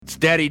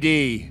Daddy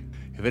D.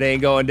 If it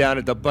ain't going down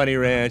at the Bunny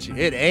Ranch,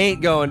 it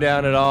ain't going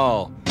down at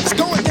all. It's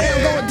going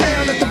down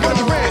at the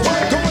Bunny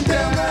Ranch. Going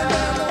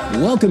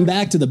down. Welcome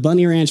back to the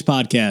Bunny Ranch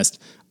Podcast.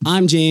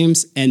 I'm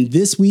James, and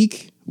this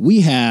week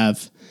we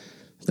have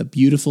the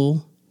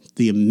beautiful,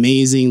 the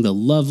amazing, the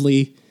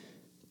lovely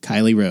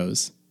Kylie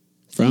Rose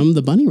from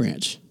the Bunny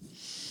Ranch.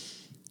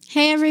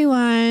 Hey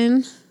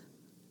everyone.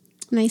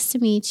 Nice to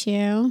meet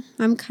you.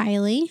 I'm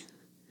Kylie.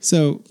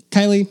 So,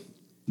 Kylie,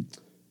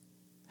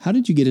 how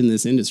did you get in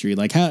this industry?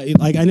 I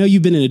know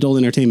you've been in adult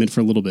entertainment for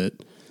a little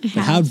bit,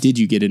 but how did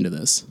you get into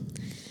this?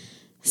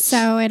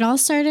 So it all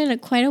started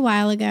quite a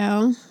while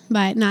ago,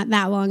 but not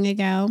that long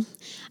ago.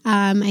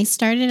 I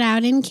started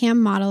out in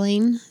cam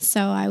modeling, so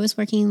I was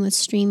working with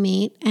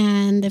StreamMate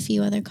and a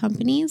few other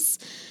companies,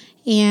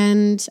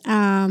 and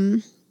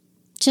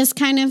just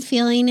kind of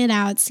feeling it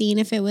out, seeing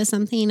if it was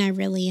something I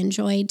really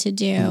enjoyed to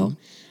do.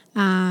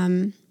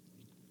 And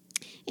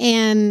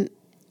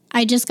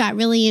I just got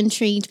really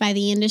intrigued by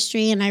the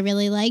industry, and I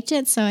really liked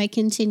it, so I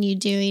continued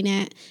doing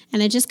it,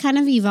 and it just kind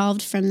of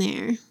evolved from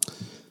there.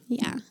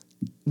 Yeah.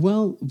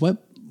 Well, what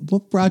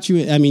brought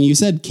you? I mean, you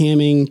said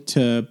camming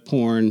to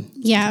porn.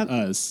 Yeah. To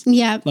us.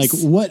 Yeah. Like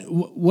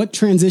what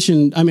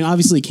transition? I mean,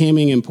 obviously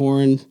camming and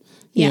porn.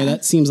 Yeah.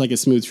 That seems like a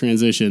smooth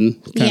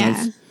transition. Kind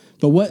of.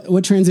 But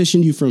what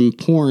transitioned you from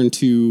porn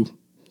to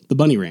the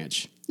Bunny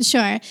Ranch?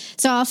 Sure.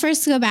 So I'll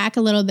first go back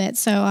a little bit.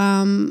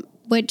 So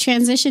what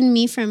transitioned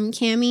me from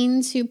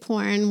camming to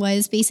porn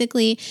was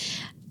basically,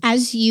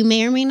 as you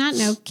may or may not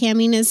know,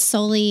 camming is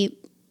solely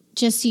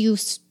just you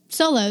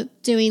solo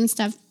doing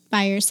stuff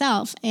by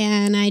yourself.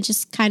 And I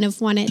just kind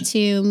of wanted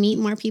to meet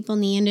more people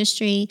in the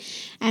industry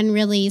and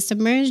really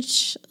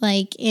submerge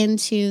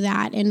into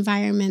that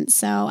environment.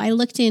 So I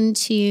looked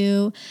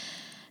into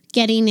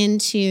getting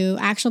into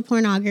actual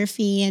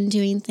pornography and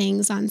doing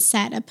things on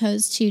set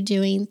opposed to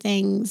doing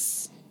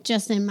things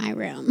just in my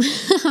room.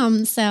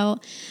 So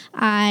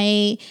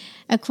I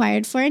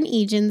acquired for an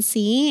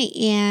agency,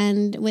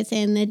 and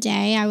within the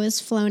day I was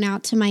flown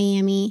out to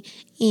Miami,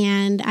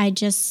 and it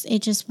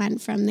just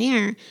went from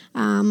there.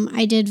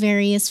 I did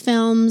various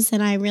films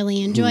and I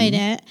really enjoyed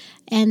it.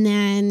 And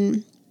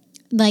then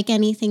like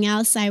anything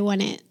else, I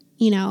wanted,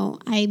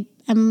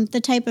 I'm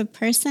the type of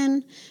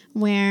person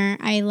where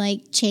I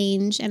like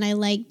change and I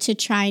like to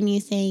try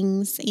new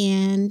things.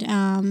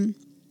 And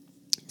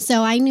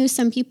so I knew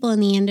some people in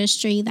the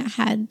industry that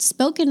had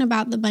spoken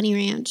about the Bunny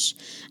Ranch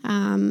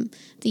the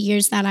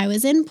years that I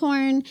was in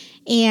porn,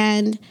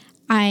 and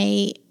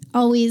I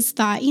always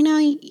thought, you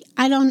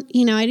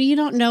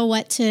don't know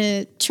what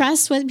to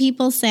trust what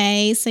people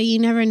say, so you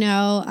never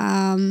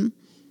know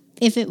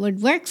if it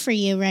would work for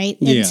you, right?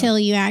 Yeah. Until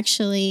you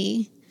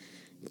actually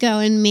go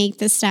and make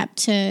the step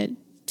to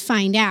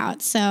find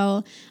out.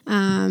 So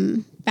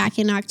back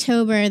in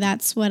October,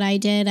 that's what I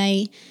did.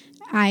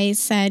 I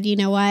said, you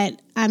know what,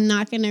 I'm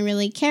not going to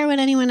really care what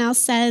anyone else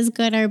says,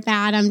 good or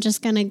bad. I'm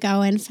just going to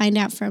go and find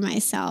out for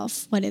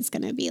myself what it's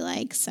going to be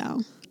like.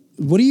 So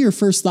what are your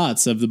first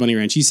thoughts of the Bunny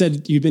Ranch? You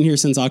said you've been here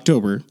since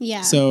October.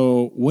 Yeah.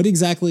 So what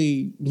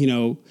exactly,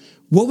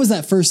 what was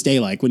that first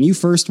day like when you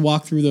first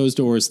walked through those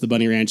doors, the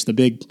Bunny Ranch, the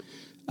big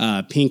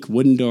pink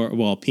wooden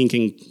door, pink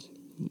and,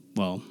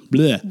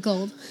 bleh.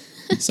 Gold.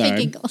 Sorry.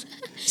 Pink and gold.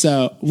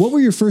 So what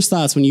were your first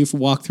thoughts when you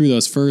walked through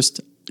those first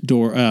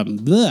door?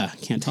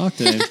 Can't talk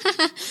today.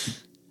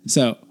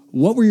 So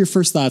what were your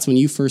first thoughts when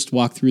you first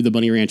walked through the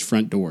Bunny Ranch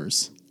front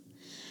doors?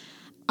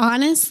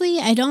 Honestly,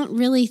 I don't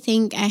really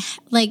think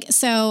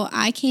so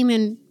I came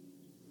in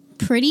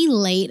pretty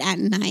late at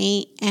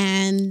night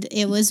and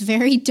it was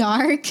very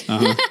dark.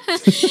 Uh-huh.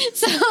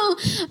 So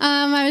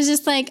I was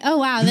just like, oh,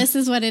 wow, this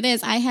is what it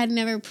is. I had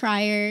never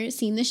prior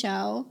seen the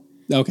show.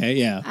 Okay,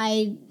 yeah.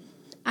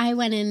 I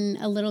went in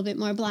a little bit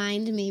more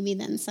blind maybe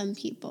than some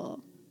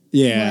people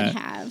would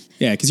have.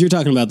 Yeah, because you're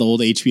talking about the old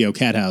HBO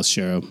Cat House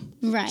show.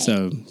 Right.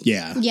 So,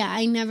 yeah. Yeah,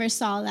 I never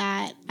saw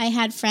that. I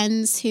had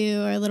friends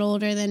who are a little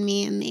older than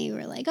me, and they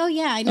were like, oh,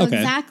 yeah, I know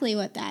exactly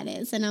what that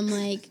is. And I'm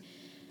like,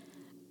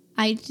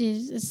 I'm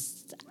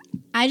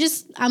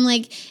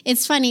like,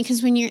 it's funny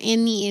because when you're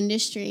in the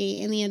industry,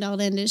 in the adult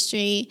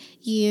industry,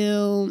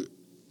 you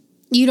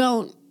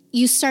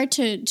start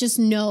to just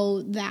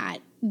know that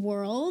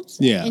world,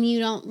 and you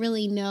don't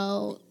really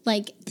know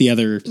the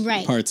other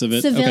parts of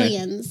it.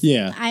 Civilians. Okay.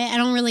 Yeah, I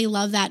don't really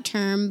love that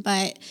term,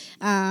 but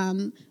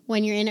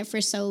when you're in it for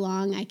so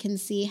long, I can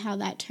see how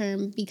that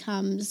term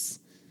becomes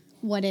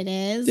what it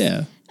is.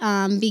 Yeah,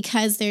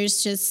 because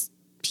there's just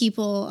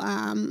people.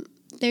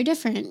 They're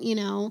different,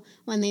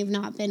 when they've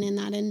not been in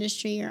that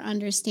industry or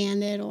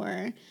understand it,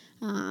 or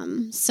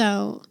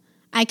so.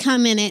 I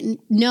come in it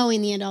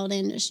knowing the adult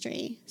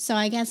industry. So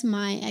I guess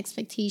my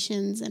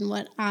expectations and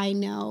what I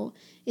know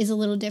is a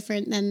little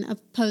different than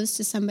opposed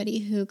to somebody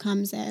who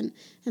comes in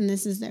and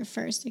this is their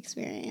first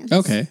experience.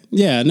 Okay.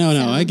 Yeah, no,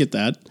 I get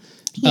that.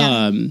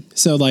 Yeah.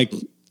 So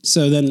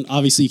then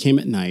obviously you came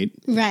at night.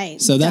 Right.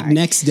 So that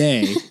next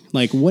day,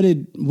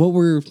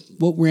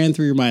 what ran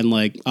through your mind?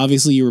 Like,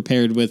 obviously you were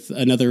paired with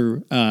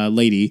another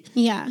lady.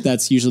 Yeah.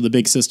 That's usually the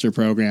Big Sister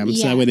program.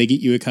 So that way they get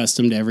you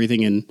accustomed to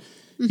everything and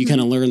you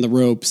kind of learn the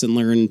ropes and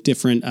learn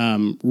different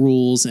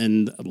rules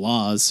and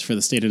laws for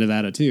the state of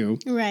Nevada too.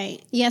 Right.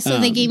 Yeah. So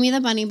they gave me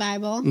the Bunny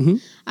Bible.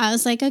 I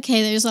was like,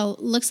 okay,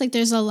 looks like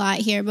there's a lot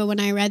here, but when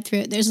I read through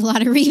it, there's a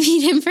lot of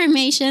repeat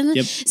information.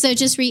 Yep. So it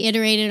just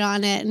reiterated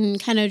on it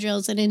and kind of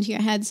drills it into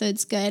your head. So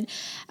it's good.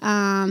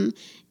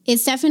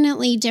 It's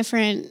definitely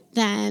different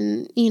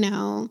than,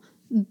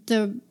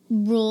 the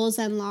rules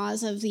and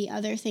laws of the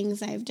other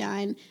things I've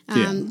done.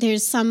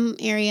 There's some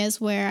areas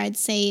where I'd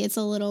say it's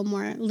a little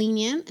more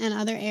lenient and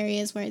other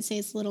areas where I'd say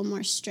it's a little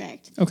more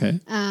strict. Okay.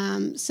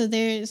 So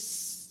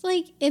there's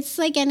it's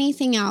like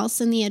anything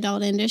else in the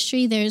adult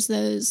industry. There's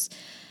those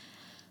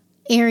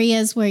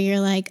areas where you're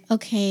like,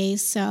 okay,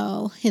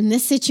 so in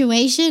this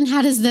situation,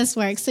 how does this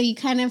work? So you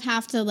kind of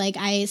have to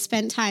I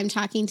spent time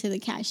talking to the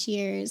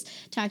cashiers,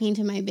 talking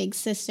to my big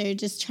sister,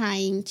 just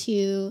trying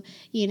to,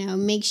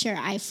 make sure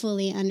I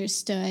fully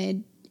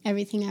understood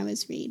everything I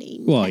was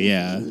reading. Well,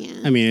 yeah.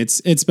 I mean,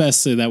 it's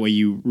best so that way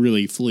you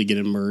really fully get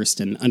immersed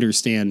and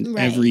understand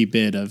every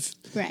bit of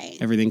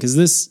everything. Because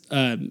this,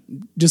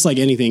 just like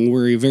anything,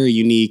 we're a very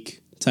unique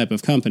type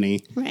of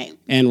company. Right.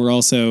 And we're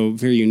also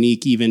very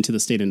unique even to the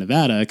state of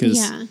Nevada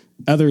because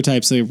other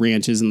types of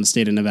ranches in the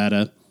state of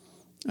Nevada,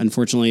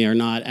 unfortunately, are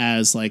not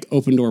as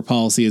open door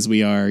policy as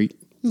we are,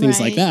 things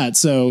like that.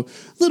 So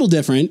a little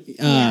different,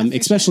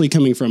 especially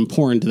coming from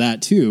porn to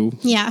that too.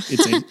 Yeah.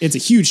 It's a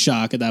huge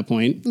shock at that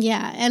point.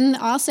 Yeah. And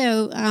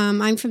also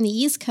I'm from the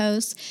East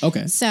Coast.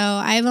 Okay. So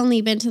I've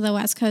only been to the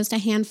West Coast a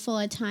handful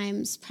of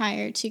times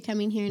prior to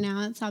coming here.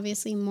 Now it's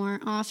obviously more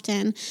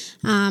often.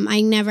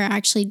 I never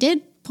actually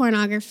did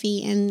pornography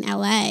in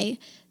LA,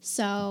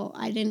 so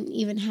I didn't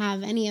even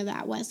have any of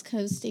that West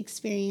Coast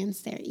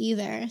experience there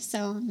either.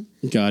 So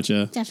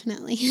gotcha.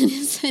 Definitely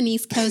an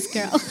East Coast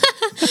girl.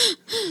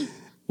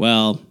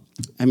 Well,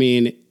 I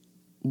mean,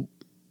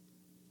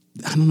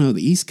 I don't know,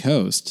 the East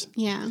Coast.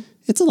 Yeah.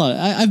 It's a lot.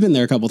 I've been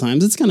there a couple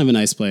times. It's kind of a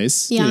nice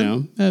place.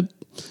 Yeah.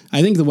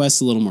 I think the West's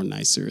a little more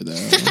nicer though.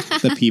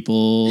 The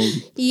people.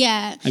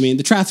 Yeah. I mean,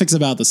 the traffic's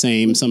about the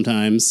same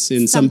sometimes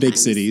in some big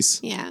cities.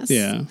 Yes.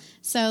 Yeah.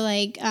 So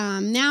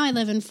now I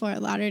live in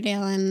Fort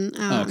Lauderdale and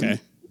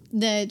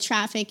the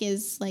traffic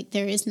is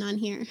there is none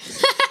here.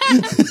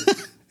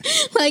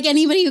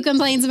 Anybody who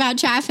complains about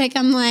traffic,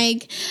 I'm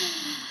like,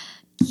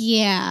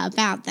 yeah,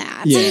 about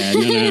that. Yeah,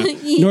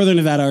 no. Northern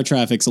Nevada, our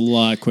traffic's a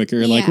lot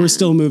quicker. Yeah. We're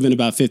still moving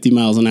about 50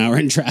 miles an hour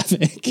in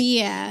traffic.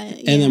 Yeah.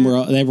 And then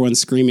everyone's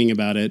screaming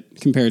about it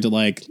compared to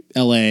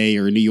LA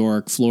or New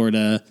York,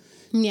 Florida.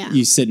 Yeah.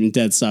 You sit in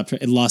dead stop,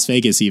 in Las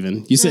Vegas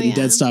even. You sit in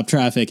dead stop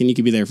traffic and you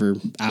could be there for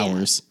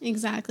hours. Yeah,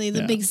 exactly.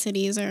 The big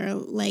cities are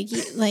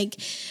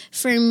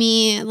for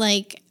me,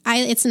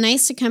 it's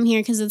nice to come here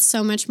because it's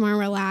so much more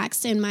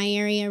relaxed. In my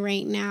area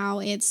right now,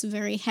 it's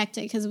very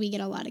hectic because we get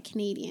a lot of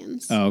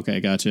Canadians. Oh, okay.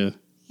 Gotcha.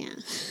 Yeah.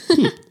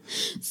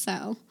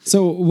 So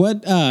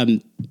what,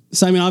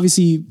 so I mean,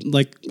 obviously,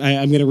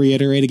 I'm going to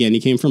reiterate again,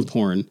 you came from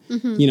porn.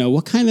 Mm-hmm.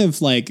 What kind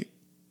of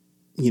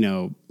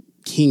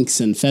kinks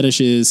and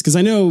fetishes, because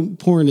I know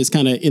porn is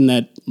kind of in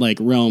that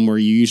realm where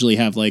you usually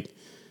have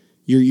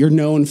you're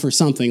known for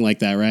something like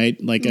that, right?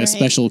 A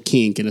special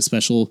kink and a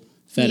special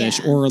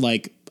fetish or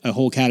a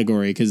whole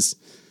category. Because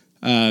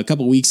a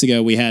couple weeks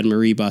ago we had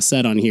Marie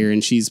Bossette on here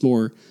and she's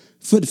more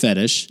foot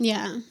fetish.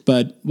 Yeah.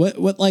 But what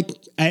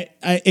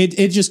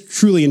it just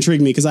truly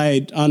intrigued me because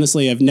I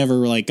honestly have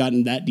never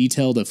gotten that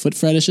detailed of foot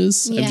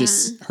fetishes. Yeah. I've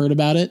just heard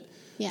about it.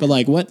 Yeah.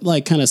 But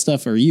what kind of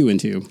stuff are you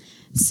into?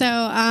 So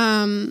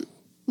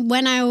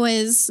when I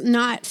was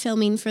not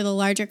filming for the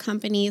larger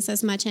companies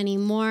as much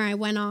anymore, I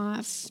went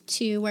off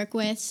to work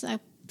with a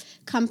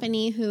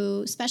company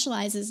who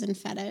specializes in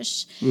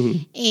fetish.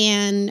 Mm-hmm.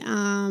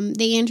 And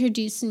they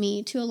introduced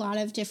me to a lot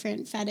of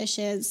different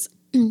fetishes.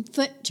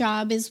 Foot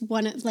job is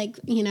one of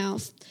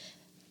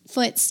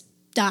foot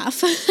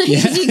stuff,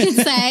 as you could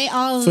say.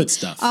 Foot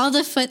stuff. All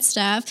the foot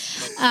stuff.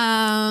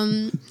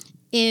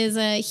 Is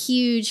a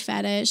huge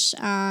fetish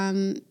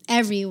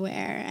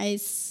everywhere. I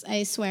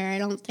swear. I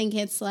don't think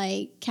it's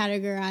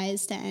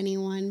categorized to any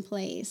one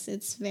place.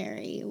 It's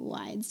very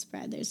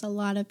widespread. There's a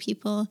lot of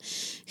people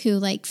who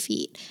like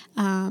feet.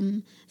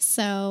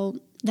 So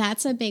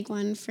that's a big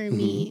one for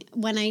me.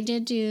 When I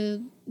did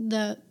do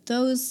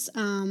those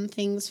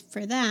things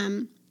for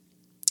them,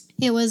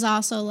 it was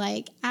also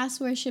ass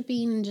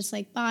worshiping and just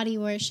body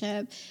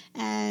worship.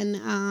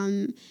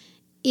 And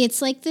it's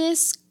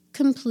this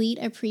complete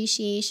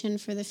appreciation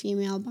for the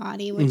female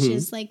body, which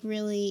is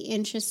really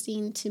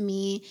interesting to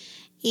me.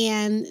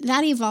 And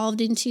that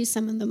evolved into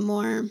some of the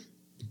more,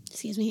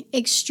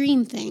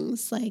 extreme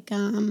things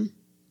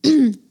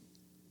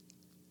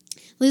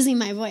losing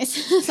my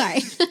voice.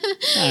 Sorry.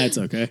 It's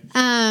okay.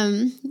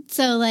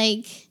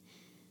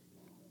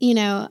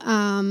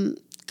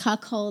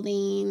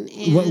 Cuckolding.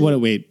 And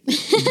Wait.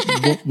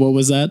 what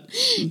was that?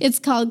 It's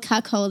called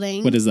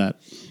cuckolding. What is that?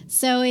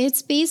 So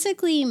it's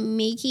basically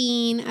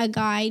making a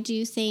guy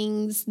do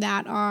things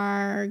that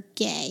are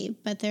gay,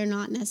 but they're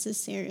not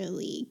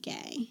necessarily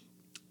gay.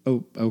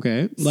 Oh,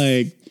 okay.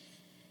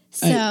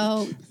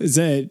 So is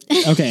it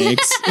okay?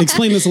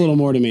 Explain this a little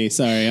more to me.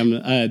 Sorry,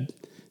 I'm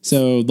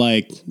So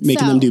like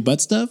making So- them do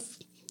butt stuff,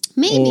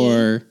 Maybe.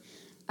 or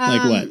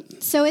like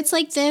what? So it's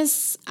like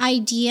this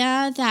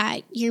idea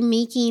that you're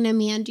making a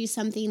man do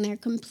something they're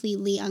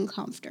completely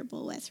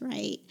uncomfortable with,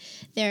 right?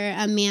 They're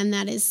a man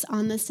that is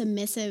on the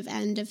submissive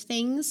end of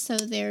things, so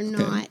they're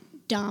not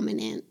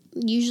dominant,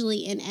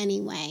 usually in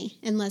any way,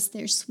 unless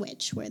they're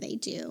switch where they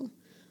do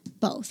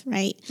both,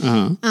 right?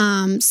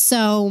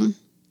 So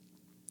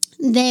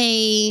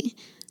they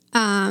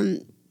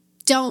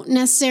don't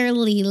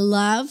necessarily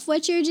love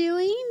what you're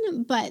doing,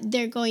 but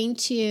they're going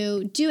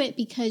to do it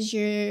because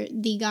you're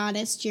the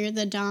goddess, you're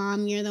the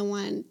dom, you're the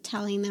one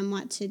telling them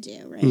what to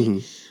do,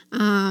 right?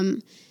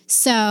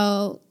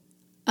 So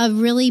a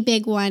really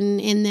big one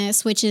in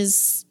this, which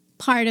is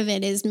part of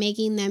it, is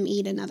making them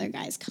eat another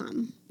guy's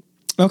cum.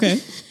 Okay.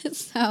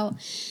 So,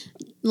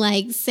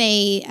 like,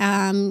 say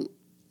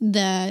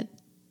the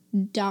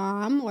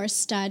dom or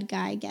stud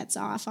guy gets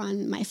off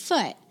on my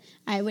foot,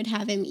 I would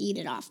have him eat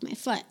it off my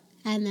foot.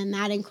 And then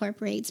that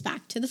incorporates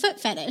back to the foot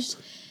fetish.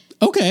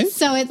 Okay.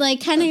 So it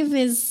like kind of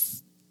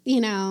is,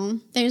 you know,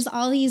 there's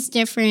all these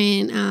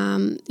different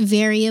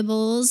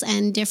variables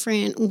and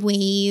different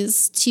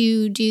ways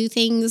to do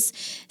things.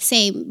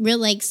 Say, real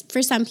like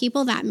for some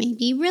people that may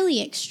be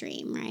really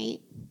extreme, right?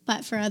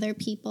 But for other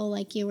people,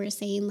 like you were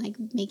saying, like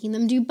making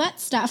them do butt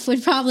stuff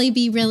would probably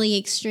be really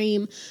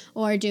extreme,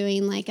 or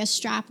doing like a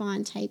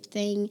strap-on type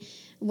thing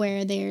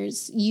where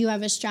you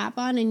have a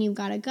strap-on and you've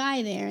got a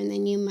guy there, and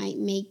then you might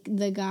make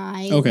the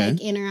guy like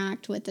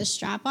interact with the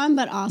strap-on,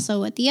 but also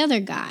with the other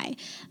guy.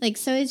 Like,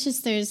 so it's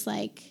just, there's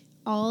like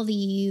all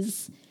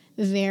these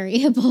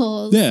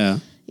variables. Yeah.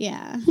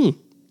 Yeah.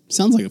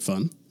 Sounds like a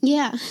fun.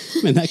 Yeah.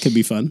 Man, that could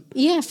be fun.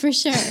 Yeah, for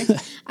sure.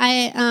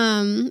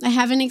 I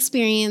haven't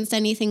experienced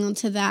anything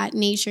to that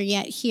nature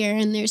yet here,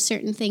 and there's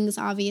certain things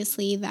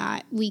obviously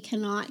that we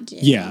cannot do.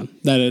 Yeah,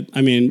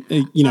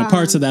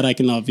 parts of that I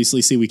can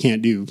obviously see we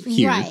can't do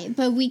here. Right,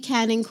 but we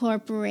can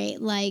incorporate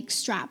like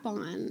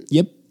strap-on.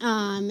 Yep.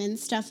 And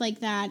stuff like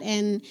that,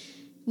 and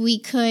we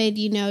could,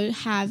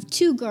 have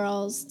two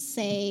girls,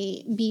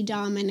 say, be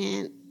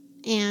dominant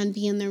and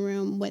be in the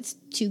room with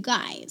two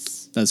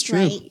guys. That's true.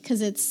 Right?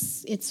 Because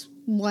it's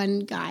one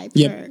guy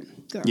per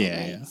girl. Yeah,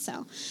 right? yeah.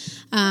 So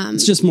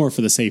It's just more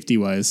for the safety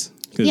wise.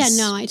 yeah,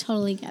 no, I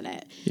totally get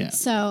it. Yeah.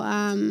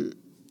 So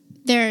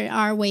there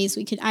are ways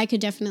I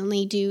could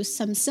definitely do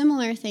some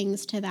similar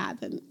things to that,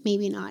 but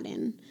maybe not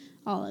in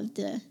all of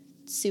the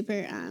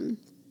super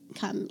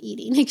cum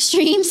eating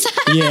extremes.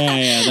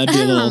 Yeah,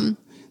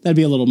 that'd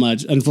be a little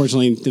much.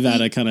 Unfortunately,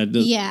 Nevada kind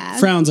of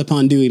frowns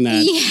upon doing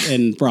that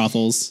in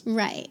brothels,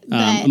 Right.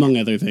 among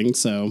other things.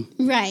 So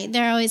right,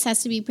 there always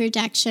has to be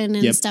protection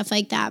and stuff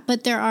like that,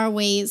 but there are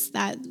ways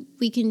that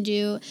we can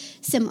do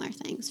similar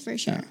things for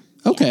sure.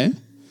 okay,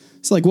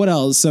 so like what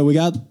else? So we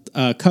got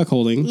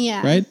cuckolding,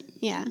 right?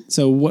 Yeah.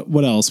 So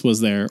what else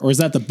was there, or is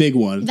that the big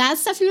one?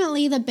 That's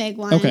definitely the big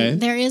one. Okay.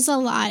 There is a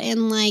lot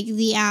in like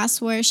the ass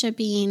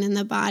worshiping and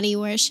the body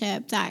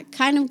worship that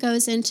kind of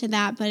goes into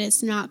that, but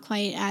it's not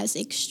quite as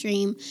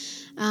extreme.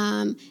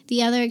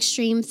 The other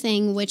extreme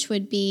thing, which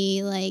would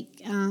be like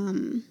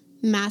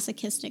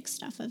masochistic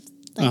stuff of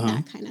like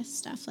that kind of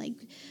stuff, like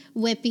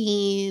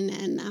whipping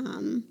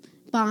and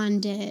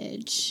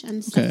bondage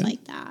and stuff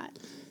like that.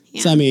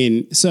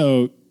 Yeah.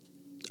 So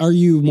are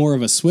you more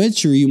of a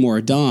switch or are you more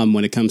a dom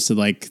when it comes to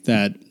like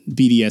that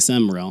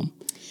BDSM realm?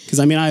 Because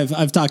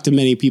I've talked to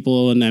many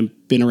people and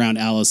I've been around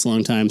Alice a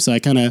long time, so I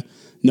kind of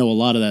know a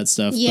lot of that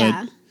stuff.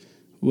 Yeah.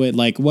 But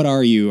what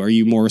are you? Are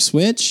you more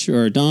switch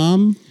or a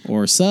dom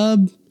or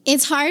sub?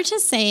 It's hard to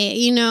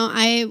say.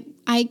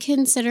 I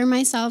consider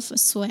myself a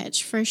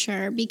switch for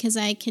sure because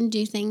I can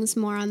do things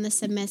more on the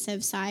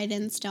submissive side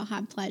and still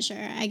have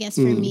pleasure. I guess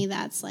for me,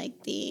 that's like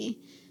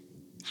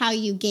how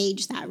you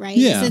gauge that, right?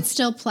 Yeah. Is it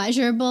still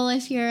pleasurable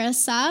if you're a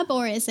sub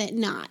or is it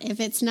not? If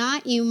it's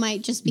not, you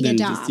might just be a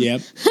dom.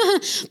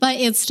 But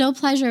it's still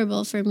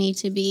pleasurable for me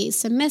to be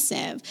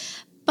submissive,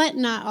 but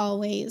not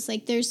always.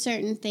 Like there's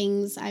certain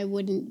things I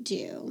wouldn't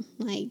do.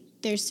 Like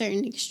there's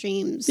certain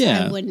extremes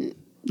I wouldn't.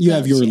 You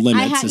have your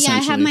limits, essentially. I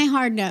have my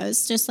hard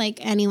nose, just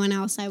like anyone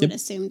else I would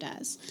assume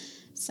does.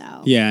 So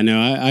yeah, no,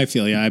 I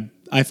feel you.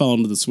 I fall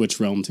into the switch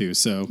realm too,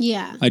 so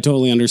yeah, I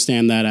totally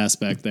understand that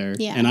aspect there.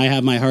 Yeah. And I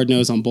have my hard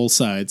nose on both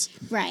sides.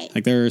 Right.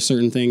 Like there are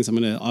certain things I'm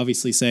going to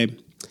obviously say,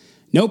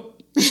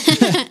 nope.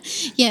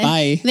 Yeah.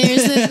 Bye.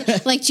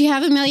 There's like, do you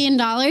have $1 million?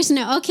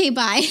 No. Okay.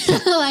 Bye.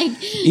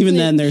 Like even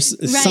then, there's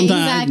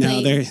sometimes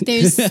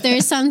exactly.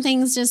 There's some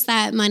things just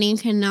that money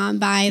cannot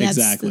buy.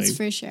 That's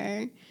for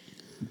sure.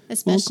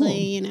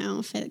 Especially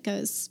if it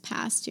goes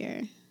past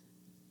your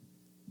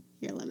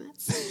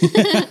limits.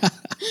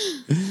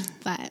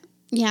 But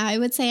yeah, I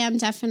would say I'm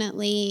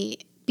definitely,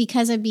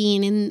 because of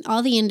being in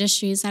all the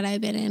industries that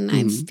I've been in,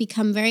 I've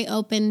become very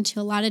open to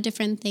a lot of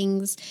different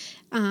things.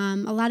 A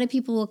lot of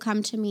people will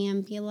come to me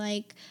and be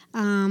like,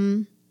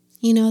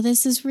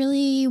 this is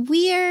really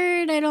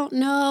weird. I don't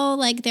know.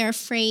 Like they're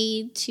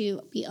afraid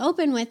to be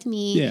open with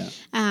me. Yeah.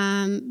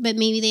 But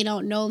maybe they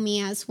don't know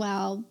me as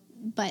well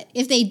but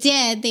if they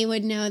did, they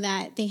would know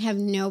that they have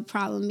no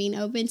problem being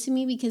open to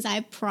me because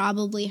I've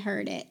probably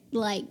heard it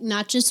like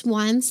not just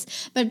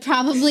once, but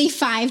probably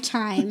 5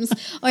 times.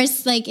 Or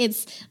it's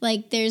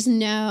like there's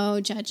no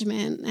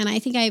judgment. And I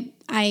think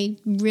I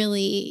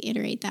really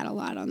iterate that a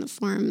lot on the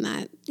forum,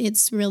 that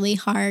it's really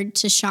hard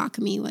to shock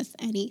me with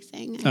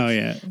anything. Oh,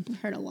 yeah. I've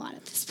heard a lot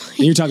at this point.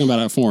 And you're talking about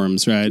our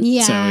forums, right?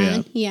 Yeah.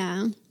 So,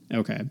 yeah.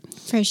 Okay.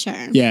 For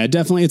sure. Yeah,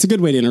 definitely. It's a good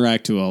way to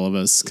interact to all of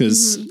us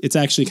because it's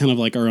actually kind of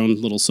like our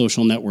own little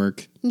social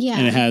network. Yeah.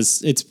 And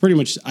it's pretty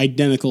much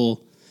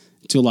identical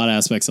to a lot of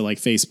aspects of like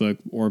Facebook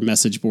or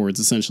message boards.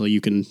 Essentially, you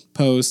can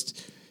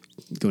post,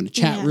 go into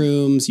chat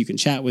rooms, you can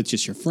chat with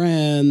just your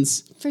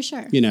friends. For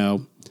sure. You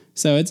know,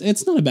 so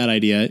it's not a bad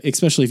idea,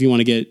 especially if you want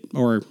to get,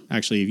 or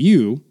actually if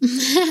you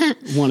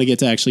want to get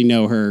to actually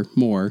know her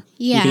more.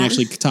 Yeah. You can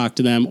actually talk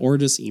to them or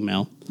just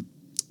email.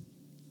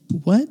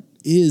 What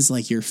is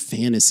like your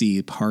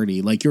fantasy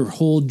party, like your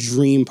whole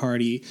dream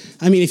party?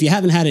 I mean, if you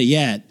haven't had it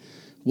yet,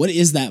 what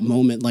is that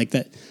moment, like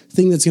that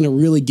thing that's going to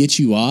really get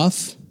you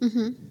off?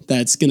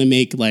 That's going to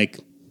make, like,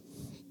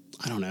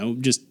 I don't know,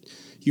 just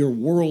your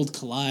world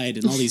collide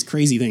and all these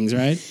crazy things,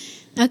 right?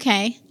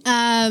 Okay.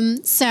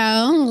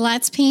 So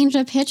let's paint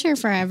a picture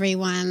for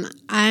everyone.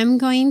 I'm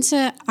going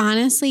to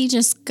honestly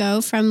just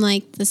go from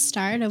like the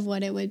start of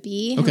what it would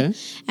be. Okay.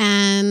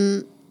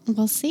 And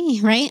we'll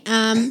see, right?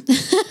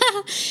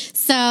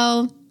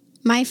 So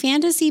my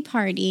fantasy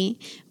party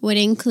would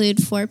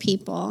include 4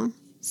 people.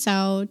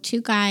 So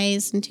 2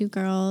 guys and 2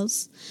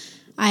 girls.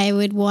 I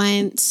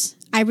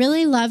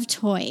really love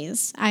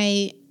toys.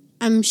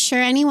 I'm sure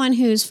anyone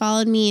who's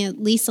followed me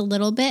at least a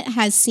little bit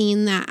has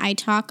seen that I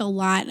talk a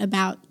lot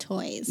about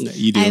toys.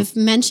 You do. I've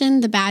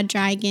mentioned the Bad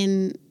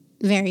Dragon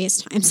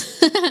various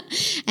times.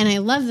 And I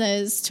love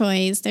those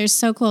toys. They're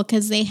so cool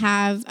because they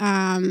have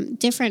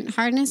different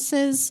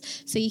harnesses.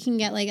 So you can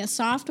get like a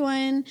soft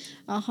one,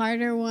 a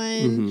harder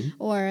one,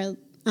 or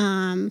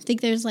I think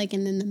there's like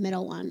in the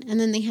middle one. And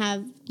then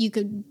you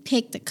could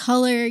pick the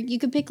color. You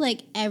could pick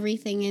like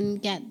everything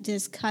and get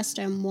this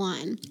custom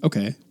one.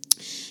 Okay.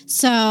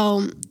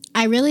 So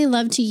I really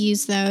love to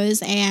use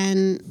those,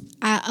 and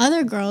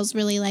other girls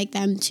really like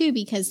them too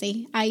because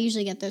I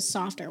usually get those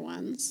softer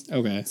ones.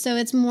 Okay. So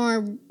it's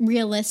more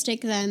realistic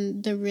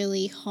than the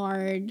really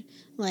hard,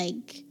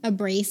 like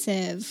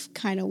abrasive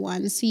kind of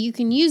ones. So you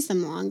can use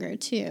them longer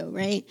too,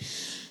 right?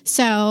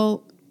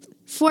 So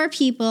 4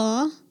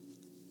 people,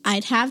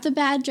 I'd have the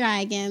Bad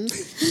Dragon,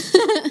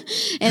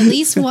 at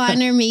least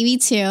 1 or maybe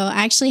 2.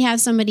 I actually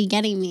have somebody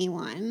getting me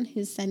one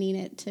who's sending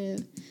it to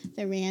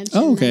the ranch.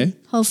 Oh, okay. And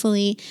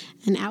hopefully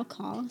an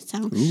outcall.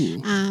 So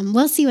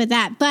we'll see with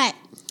that. But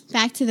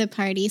back to the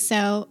party.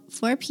 So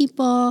 4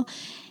 people,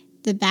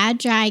 the Bad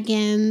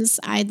Dragons.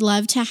 I'd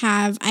love to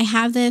I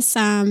have this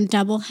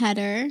double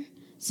header.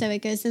 So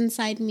it goes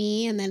inside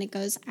me and then it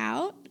goes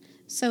out.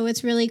 So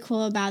what's really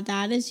cool about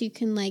that is you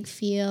can like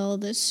feel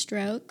the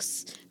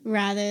strokes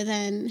rather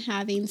than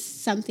having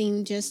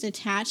something just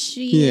attached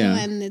to you. Yeah.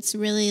 And it's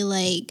really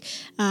like,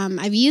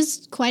 I've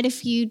used quite a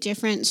few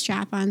different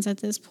strap-ons at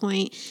this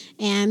point.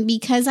 And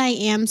because I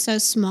am so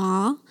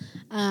small,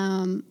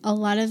 a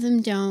lot of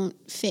them don't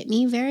fit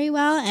me very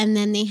well. And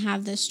then they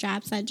have the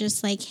straps that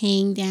just like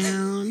hang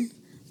down.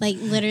 Like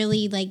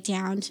literally like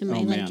down to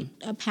my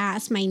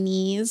past my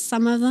knees,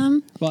 some of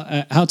them.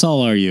 Well, how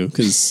tall are you?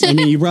 Because, I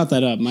mean, you brought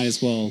that up. Might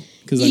as well.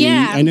 Because,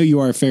 I know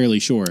you are fairly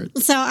short.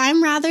 So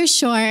I'm rather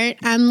short.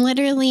 I'm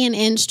literally an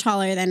inch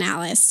taller than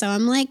Alice. So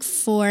I'm like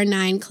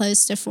 4'9",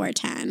 close to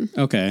 4'10".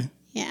 Okay.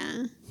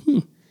 Yeah.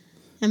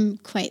 I'm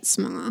quite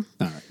small.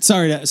 All right.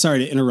 Sorry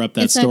to interrupt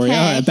that story. Okay.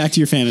 All right, back to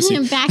your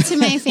fantasy. Back to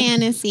my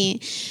fantasy.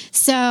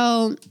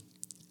 So,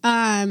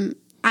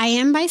 I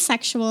am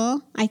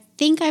bisexual. I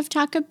think I've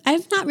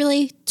not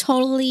really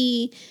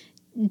totally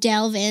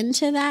delve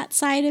into that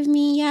side of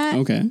me yet.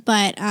 Okay.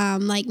 But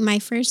like my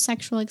first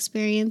sexual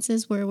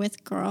experiences were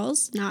with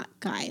girls, not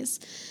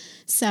guys.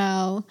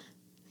 So,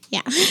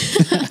 yeah.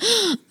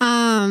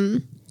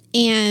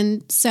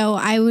 And so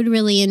I would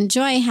really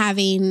enjoy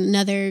having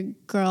another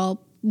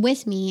girl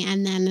with me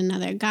and then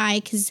another guy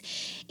because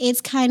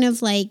it's kind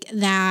of like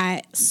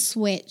that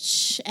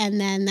switch and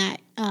then that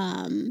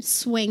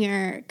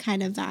swinger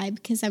kind of vibe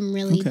because I'm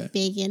really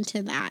big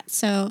into that.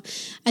 So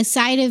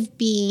aside of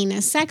being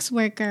a sex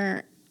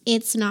worker,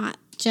 it's not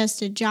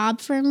just a job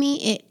for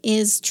me. It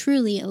is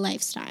truly a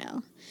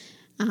lifestyle.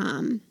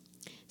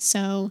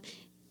 So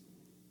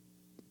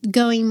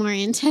going more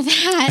into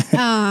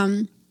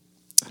that,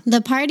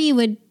 the party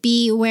would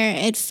be where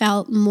it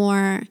felt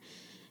more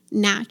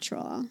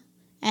natural.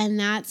 And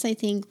that's, I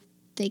think,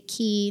 the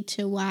key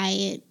to why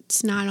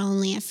it's not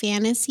only a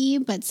fantasy,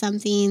 but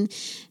something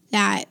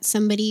that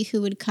somebody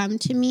who would come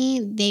to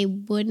me, they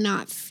would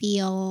not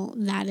feel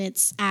that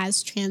it's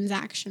as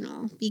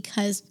transactional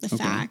because of the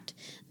fact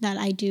that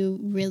I do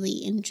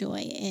really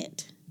enjoy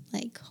it,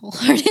 like,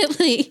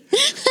 wholeheartedly.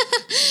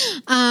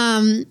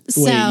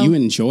 Wait, you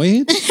enjoy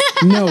it?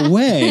 No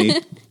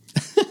way.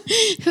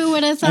 Who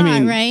would have thought,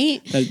 right?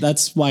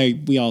 That's why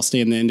we all stay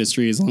in the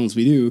industry as long as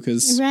we do,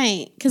 because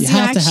Right, because you you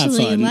have to have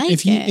actually fun. like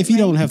If you it,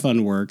 don't right? have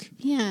fun work,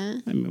 Yeah.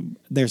 I mean,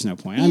 there's no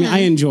point. I mean, I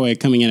enjoy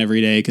coming in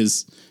every day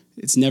because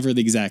it's never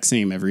the exact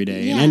same every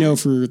day. And I Yeah. know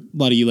for a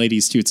lot of you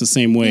ladies too, it's the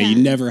same way. Yeah. You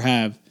never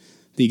have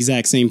the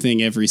exact same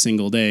thing every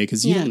single day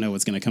because you Yeah. don't know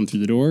what's going to come through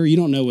the door. You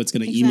don't know what's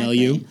going to email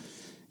you. Exactly.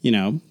 You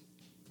know,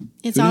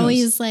 It's Who knows?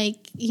 always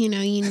like, you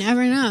know, you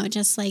never know,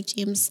 just like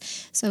James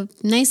so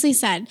nicely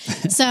said.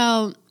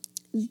 So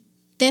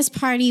this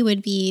party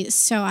would be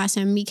so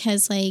awesome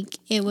because like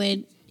it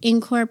would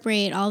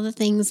incorporate all the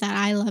things that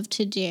I love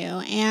to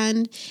do.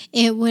 And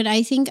it would,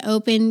 I think,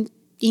 open,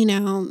 you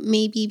know,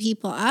 maybe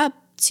people up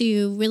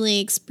to really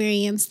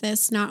experience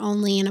this not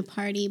only in a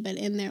party, but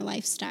in their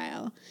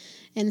lifestyle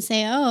and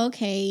say, oh,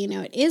 okay, you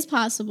know, it is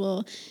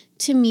possible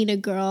to meet a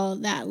girl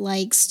that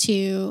likes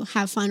to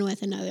have fun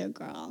with another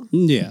girl.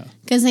 yeah.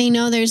 Because I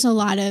know there's a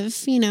lot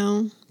of, you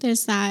know,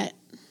 there's that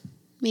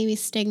maybe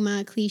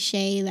stigma,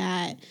 cliche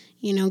that,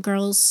 you know,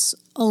 girls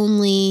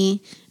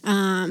only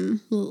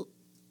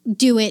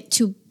do it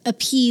to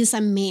appease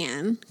a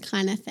man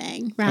kind of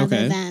thing rather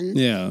Okay. than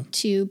Yeah.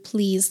 to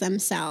please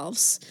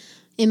themselves.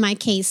 In my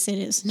case, it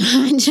is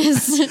not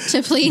just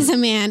to please a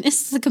man.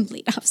 It's the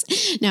complete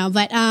opposite. No,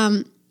 but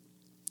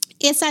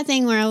it's that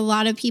thing where a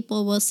lot of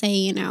people will say,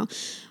 you know,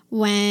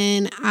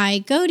 when I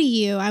go to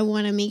you, I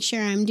want to make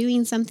sure I'm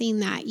doing something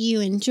that you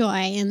enjoy,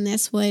 and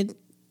this would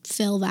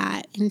fill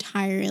that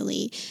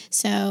entirely.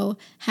 So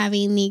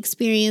having the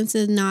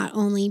experiences not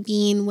only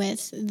being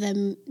with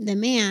the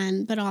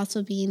man, but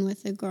also being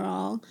with the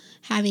girl,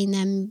 having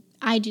them,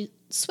 I do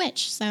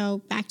switch.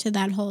 So back to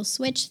that whole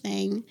switch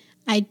thing.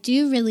 I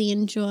do really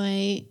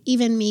enjoy,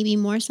 even maybe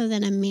more so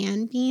than a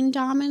man being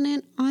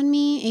dominant on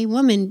me, a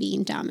woman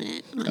being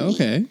dominant on me.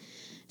 Okay.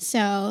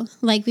 So,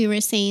 like we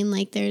were saying,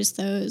 like there's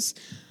those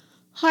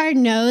hard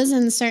no's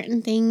and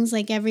certain things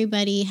like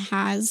everybody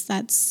has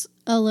that's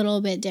a little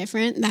bit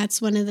different.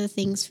 That's one of the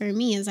things for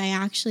me is I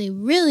actually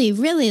really,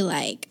 really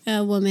like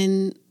a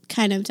woman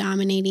kind of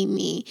dominating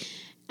me.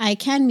 I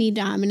can be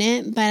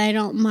dominant, but I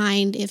don't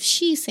mind if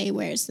she, say,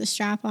 wears the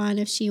strap on,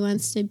 if she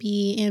wants to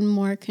be in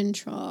more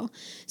control.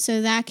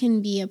 So that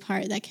can be a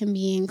part that can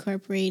be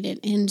incorporated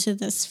into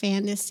this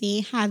fantasy.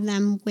 Have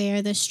them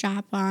wear the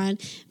strap on,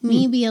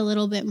 maybe a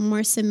little bit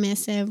more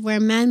submissive, where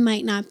men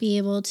might not be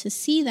able to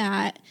see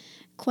that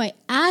quite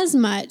as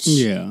much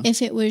Yeah.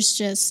 if it was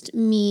just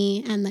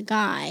me and the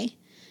guy,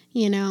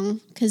 you know,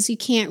 because you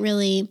can't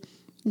really.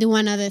 The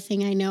one other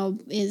thing I know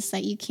is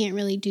that you can't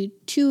really do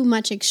too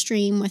much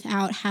extreme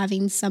without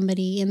having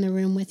somebody in the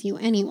room with you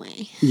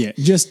anyway. Yeah.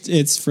 Just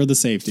it's for the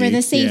safety. For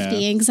the safety,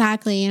 Yeah.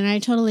 exactly. And I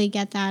totally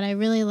get that. I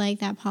really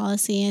like that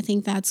policy. I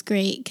think that's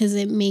great because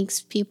it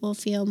makes people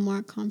feel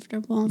more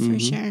comfortable for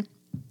sure.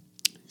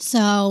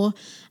 So,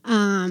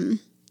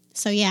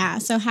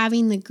 so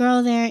having the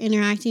girl there,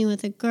 interacting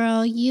with the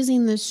girl,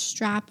 using the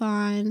strap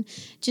on,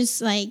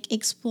 just like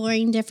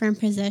exploring different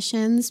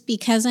positions.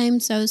 Because I'm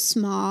so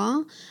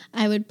small,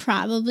 I would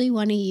probably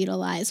want to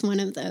utilize one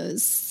of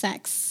those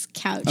sex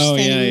couch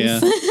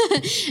things.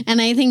 Yeah.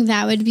 And I think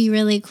that would be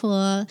really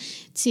cool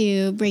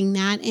to bring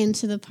that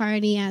into the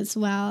party as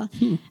well.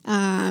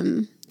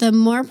 The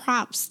more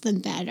props, the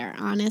better,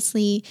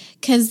 honestly,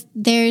 because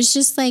there's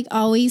just like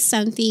always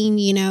something,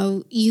 you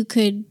know, you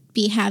could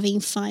be having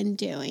fun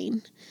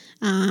doing.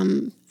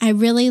 I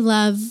really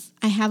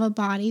I have a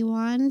body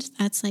wand.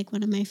 That's like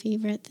one of my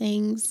favorite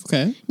things.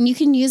 Okay. And you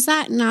can use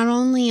that not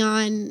only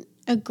on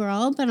a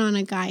girl, but on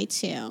a guy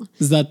too.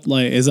 Is that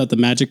the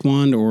magic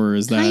wand or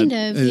is that Kind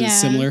of, is it yeah.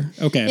 similar?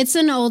 Okay. It's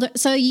an older,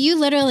 so you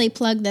literally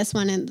plug this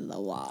one into the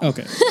wall.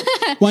 Okay.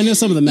 Well, I know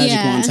some of the magic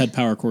Yeah. wands had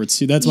power cords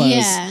too. That's why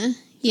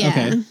Yeah.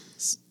 Okay.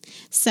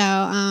 So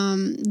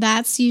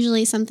that's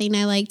usually something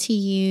I like to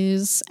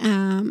use.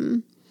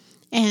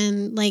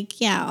 And like,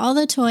 yeah, all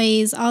the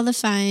toys, all the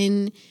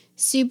fun,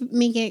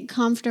 make it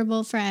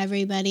comfortable for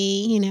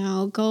everybody, you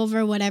know, go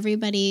over what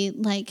everybody,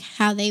 like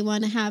how they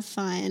want to have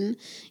fun,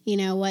 you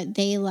know, what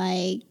they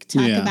like,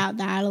 talk Yeah. about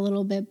that a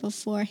little bit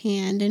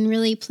beforehand and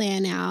really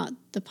plan out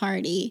the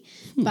party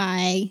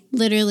by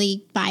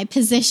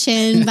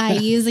position, by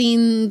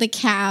using the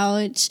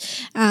couch,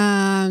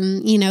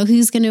 you know,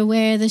 who's going to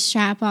wear the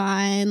strap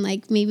on.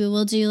 Like maybe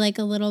we'll do like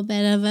a little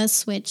bit of a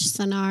switch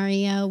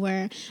scenario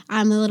where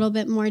I'm a little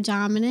bit more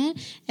dominant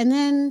and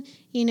then,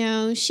 you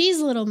know, she's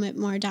a little bit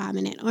more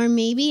dominant, or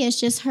maybe it's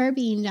just her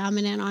being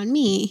dominant on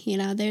me. You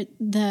know,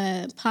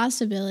 the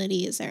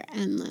possibilities are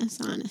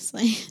endless,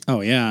 honestly. Oh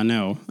yeah,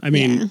 no. I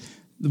mean,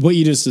 what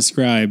you just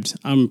described,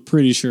 I'm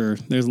pretty sure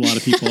there's a lot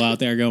of people out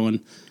there going.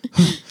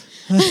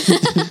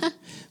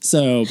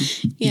 So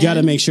you got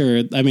to make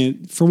sure. I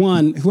mean, for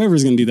one,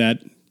 whoever's going to do that,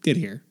 get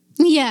here.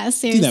 Yeah,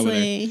 Do that with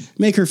seriously. her.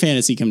 Make her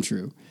fantasy come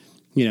true.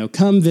 You know,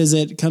 come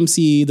visit, come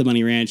see the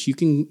Bunny Ranch. You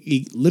can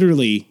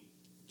literally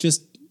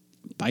just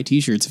buy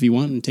T-shirts if you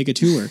want and take a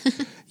tour.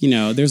 You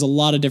know, there's a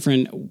lot of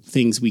different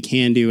things we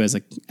can do as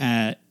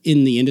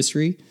in the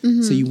industry.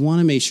 So you want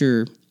to make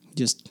sure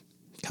just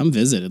come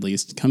visit at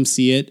least. Come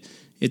see it.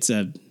 It's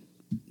a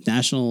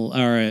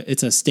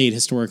it's a state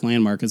historic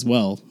landmark as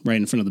well, right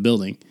in front of the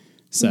building.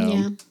 So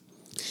Yeah.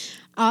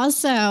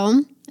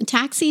 Also,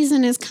 tax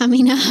season is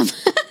coming up.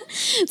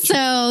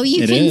 So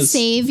you It can is.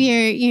 save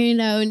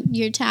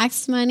your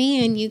tax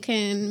money and you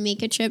can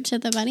make a trip to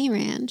the Bunny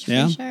Ranch for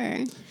Yeah. sure.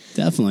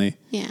 definitely.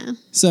 Yeah.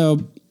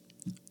 So,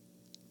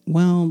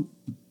 well,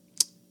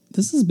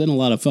 this has been a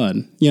lot of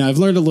fun. I've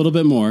learned a little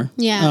bit more.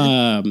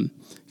 Yeah.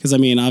 Because,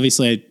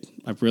 obviously,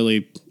 I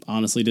really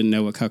honestly didn't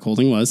know what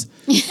cuckolding was.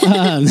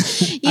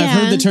 I've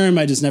heard the term,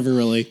 I just never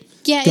really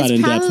Yeah, got it's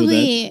in depth with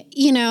it.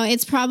 probably,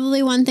 it's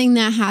probably one thing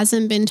that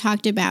hasn't been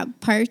talked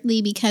about,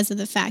 partly because of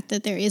the fact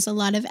that there is a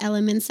lot of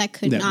elements that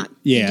could not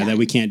be done. That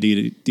we can't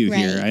do Right.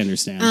 here. I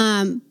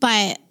understand.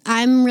 But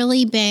I'm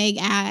really big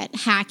at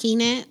hacking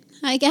it,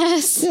 I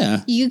guess.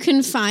 Yeah. You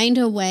can find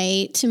a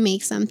way to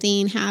make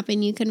something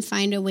happen. You can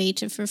find a way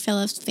to fulfill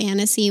a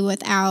fantasy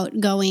without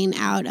going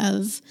out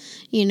of,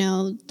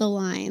 the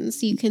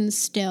lines. You can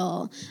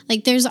still,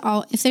 if there's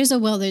a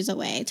will, there's a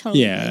way. I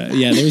totally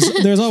believe that.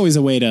 There's always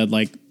a way to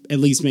at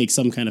least make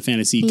some kind of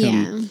fantasy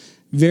come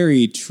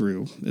very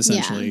true,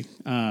 essentially.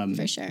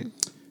 For sure.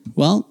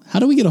 Well, how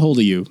do we get a hold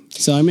of you?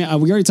 So, we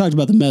already talked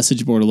about the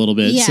message board a little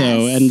bit. Yes.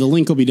 So, and the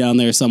link will be down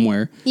there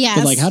somewhere.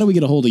 Yes. But how do we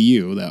get a hold of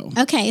you though?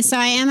 Okay, so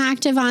I am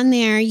active on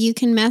there. You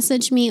can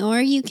message me or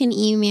you can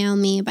email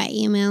me by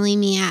emailing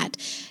me at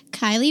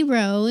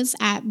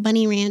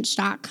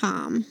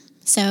KylieRose@bunnyranch.com.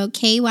 So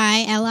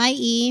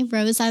KYLIE,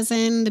 Rose as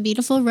in the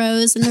beautiful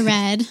rose in the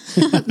red,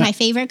 my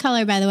favorite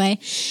color, by the way,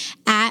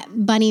 at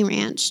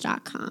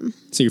bunnyranch.com.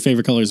 So your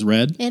favorite color is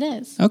red? It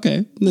is.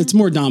 Okay. It's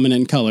more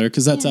dominant color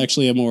because that's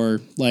actually a more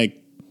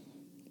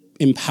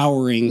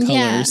empowering color.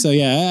 Yeah. So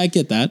yeah, I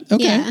get that.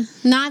 Okay. Yeah,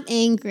 not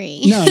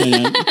angry. No.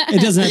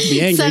 It doesn't have to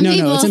be angry. Some No,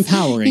 it's people-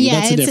 empowering. Yeah,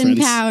 That's the it's difference.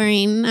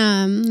 empowering.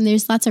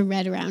 There's lots of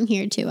red around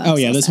here too. Oh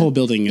yeah, also, this so whole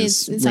building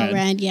is it's all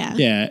red. Yeah.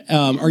 Yeah.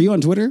 Are you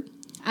on Twitter?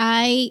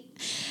 I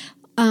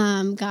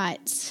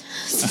got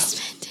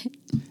suspended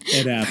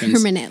It happens.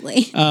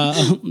 permanently.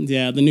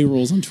 Yeah, the new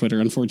rules on Twitter,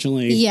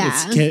 unfortunately. Yeah.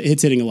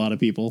 It's hitting a lot of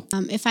people.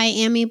 If I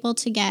am able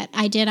to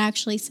I did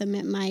actually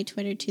submit my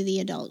Twitter to the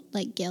adult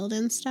guild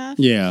and stuff.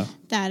 Yeah.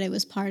 That it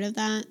was part of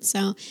that.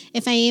 So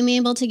if I am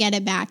able to get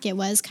it back, it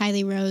was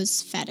Kylie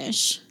Rose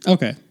Fetish.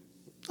 Okay.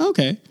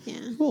 Yeah.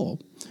 Cool.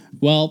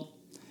 Well,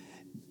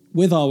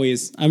 with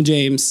always, I'm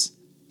James.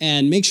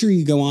 And make sure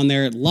you go on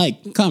there,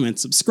 comment,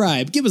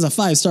 subscribe, give us a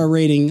 5-star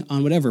rating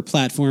on whatever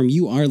platform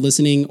you are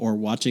listening or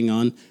watching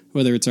on,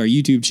 whether it's our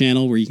YouTube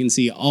channel where you can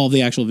see all of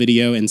the actual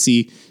video and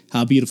see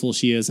how beautiful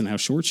she is and how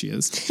short she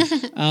is.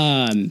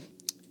 And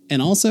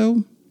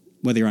also,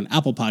 whether you're on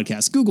Apple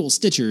Podcasts, Google,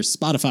 Stitcher,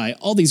 Spotify,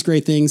 all these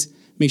great things,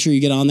 make sure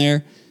you get on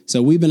there.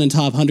 So we've been in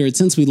top 100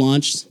 since we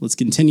launched. Let's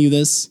continue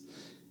this.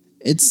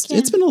 It's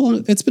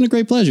been a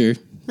great pleasure,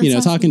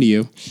 awesome. talking to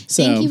you.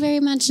 So Thank you very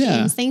much, James.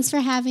 yeah. Thanks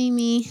for having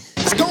me.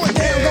 It's going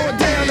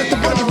down at the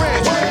Bunny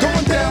Ranch.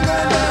 Going down,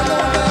 down, down,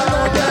 down.